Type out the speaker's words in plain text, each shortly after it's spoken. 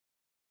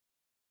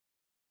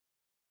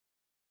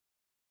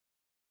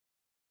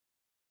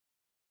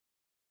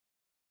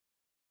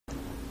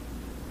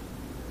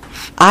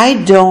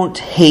I don't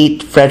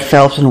hate Fred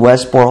Phelps and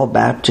Westboro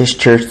Baptist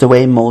Church the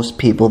way most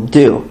people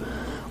do.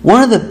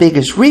 One of the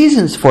biggest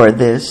reasons for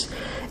this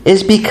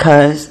is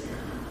because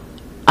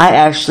I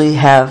actually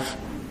have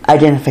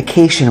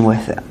identification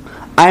with them.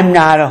 I'm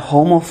not a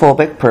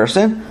homophobic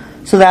person,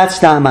 so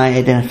that's not my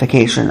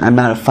identification. I'm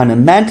not a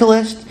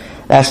fundamentalist.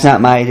 That's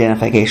not my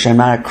identification. I'm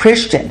not a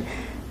Christian.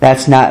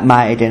 That's not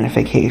my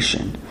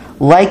identification.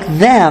 Like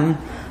them,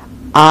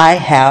 I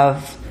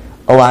have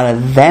a lot of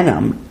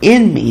venom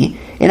in me,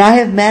 and I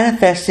have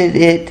manifested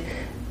it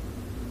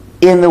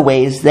in the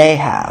ways they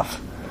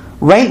have.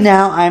 Right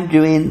now, I'm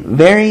doing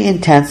very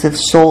intensive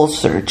soul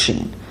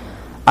searching.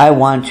 I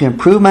want to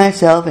improve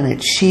myself and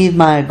achieve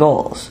my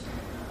goals.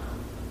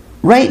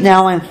 Right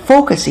now, I'm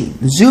focusing,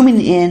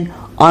 zooming in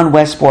on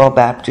Westboro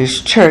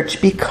Baptist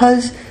Church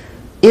because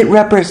it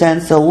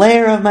represents a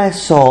layer of my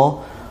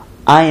soul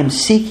I am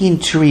seeking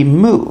to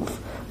remove,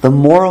 the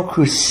moral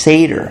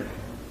crusader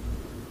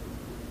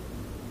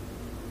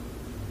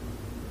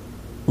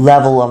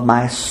level of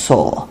my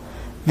soul.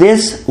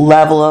 This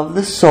level of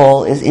the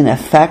soul is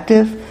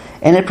ineffective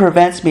and it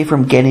prevents me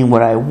from getting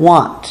what I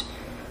want.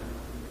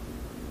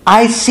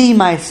 I see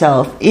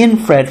myself in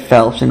Fred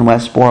Phelps and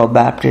Westboro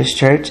Baptist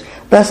Church,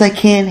 thus I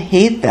can't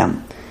hate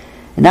them.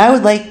 And I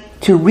would like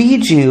to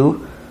read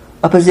you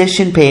a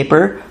position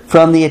paper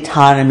from the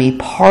Autonomy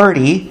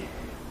Party,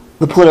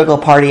 the political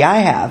party I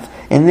have.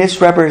 And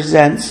this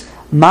represents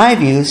my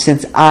views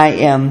since I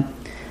am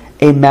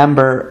a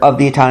member of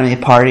the Autonomy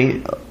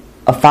Party,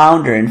 a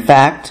founder in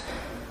fact,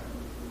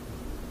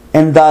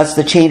 and thus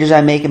the changes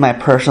I make in my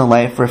personal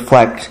life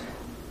reflect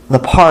the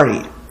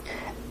party.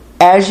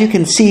 As you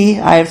can see,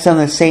 I have some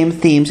of the same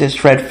themes as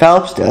Fred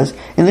Phelps does,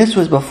 and this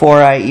was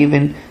before I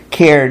even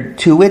cared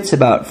two whits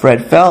about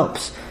Fred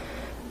Phelps.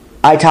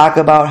 I talk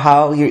about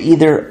how you're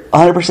either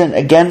 100%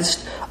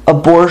 against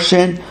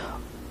abortion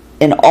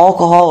and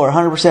alcohol or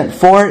 100%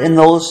 for it, and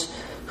those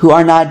who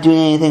are not doing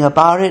anything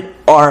about it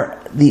are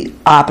the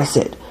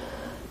opposite.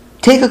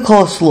 Take a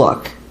close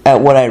look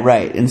at what I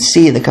write and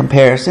see the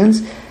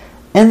comparisons,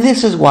 and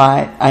this is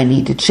why I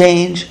need to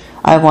change.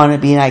 I want to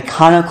be an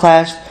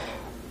iconoclast,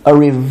 a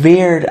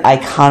revered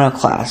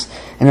iconoclast,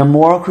 and a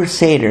moral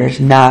crusader is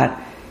not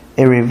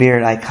a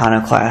revered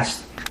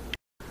iconoclast.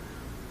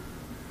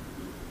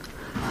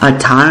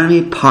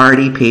 Autonomy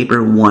Party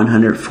Paper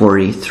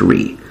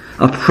 143,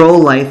 A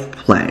Pro-Life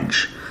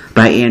Pledge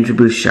by Andrew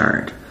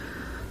Bouchard.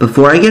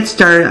 Before I get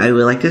started, I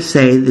would like to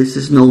say this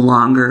is no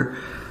longer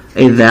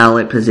a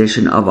valid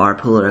position of our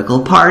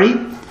political party.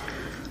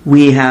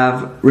 We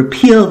have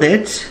repealed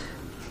it.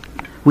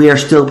 We are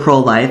still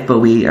pro-life, but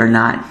we are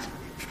not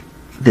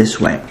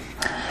this way.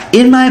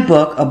 In my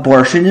book,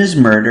 Abortion is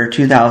Murder,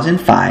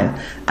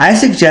 2005, I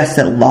suggest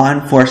that law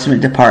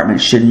enforcement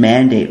departments should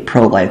mandate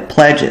pro-life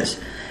pledges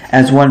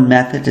as one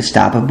method to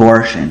stop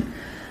abortion.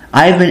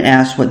 I have been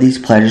asked what these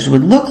pledges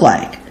would look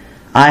like.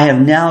 I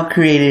have now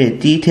created a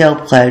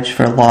detailed pledge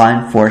for law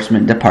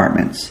enforcement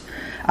departments.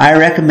 I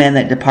recommend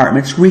that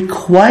departments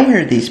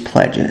require these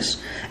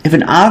pledges. If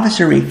an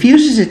officer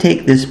refuses to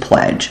take this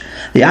pledge,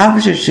 the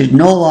officer should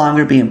no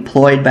longer be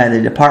employed by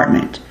the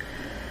department.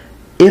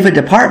 If a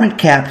department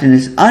captain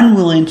is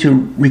unwilling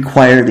to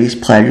require these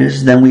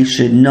pledges, then we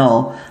should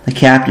know the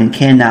captain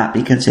cannot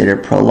be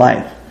considered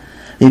pro-life.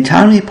 The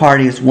Autonomy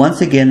Party is once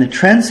again the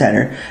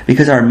trendsetter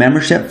because our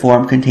membership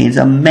form contains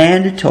a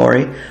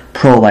mandatory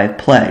pro-life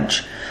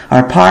pledge.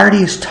 Our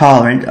party is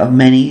tolerant of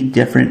many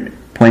different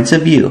points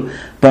of view,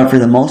 but for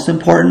the most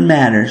important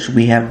matters,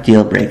 we have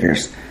deal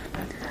breakers.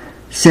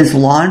 Since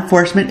law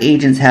enforcement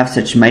agents have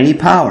such mighty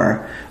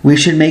power, we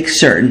should make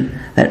certain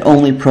that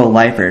only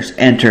pro-lifers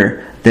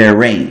enter their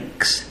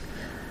ranks.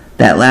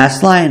 That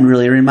last line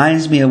really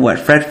reminds me of what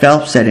Fred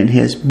Phelps said in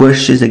his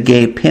Bush is a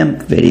Gay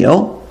Pimp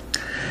video.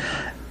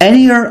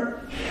 Any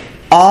or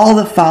all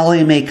the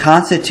following may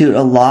constitute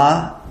a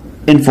law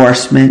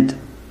enforcement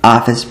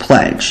office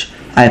pledge.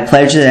 I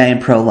pledge that I am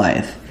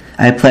pro-life.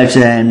 I pledge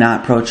that I am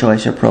not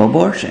pro-choice or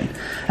pro-abortion.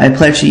 I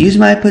pledge to use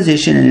my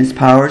position and its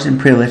powers and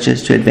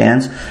privileges to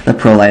advance the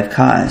pro-life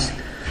cause.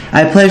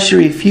 I pledge to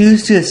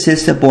refuse to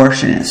assist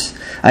abortionists.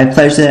 I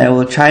pledge that I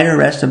will try to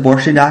arrest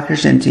abortion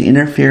doctors and to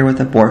interfere with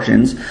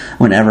abortions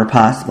whenever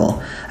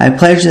possible. I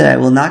pledge that I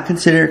will not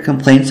consider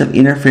complaints of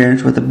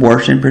interference with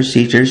abortion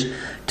procedures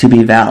to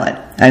be valid.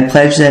 I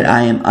pledge that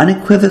I am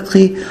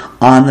unequivocally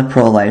on the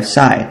pro-life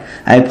side.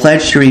 I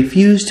pledge to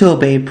refuse to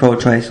obey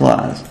pro-choice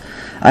laws.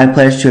 I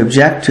pledge to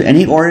object to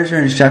any orders or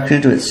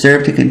instructions that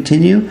serve to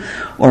continue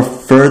or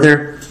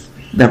further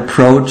the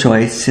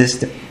pro-choice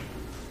system.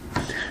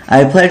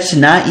 I pledge to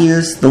not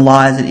use the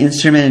law as an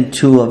instrument and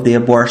tool of the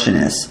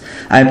abortionists.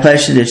 I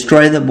pledge to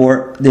destroy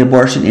the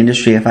abortion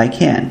industry if I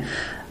can.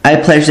 I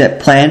pledge that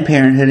Planned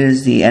Parenthood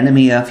is the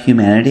enemy of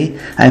humanity.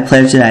 I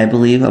pledge that I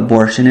believe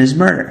abortion is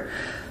murder.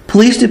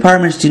 Police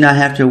departments do not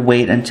have to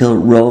wait until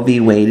Roe v.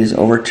 Wade is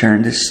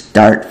overturned to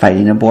start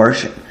fighting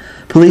abortion.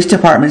 Police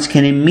departments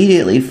can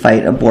immediately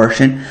fight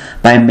abortion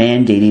by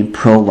mandating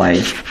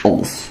pro-life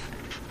oaths.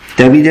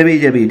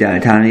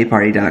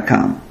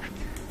 www.autonomyparty.com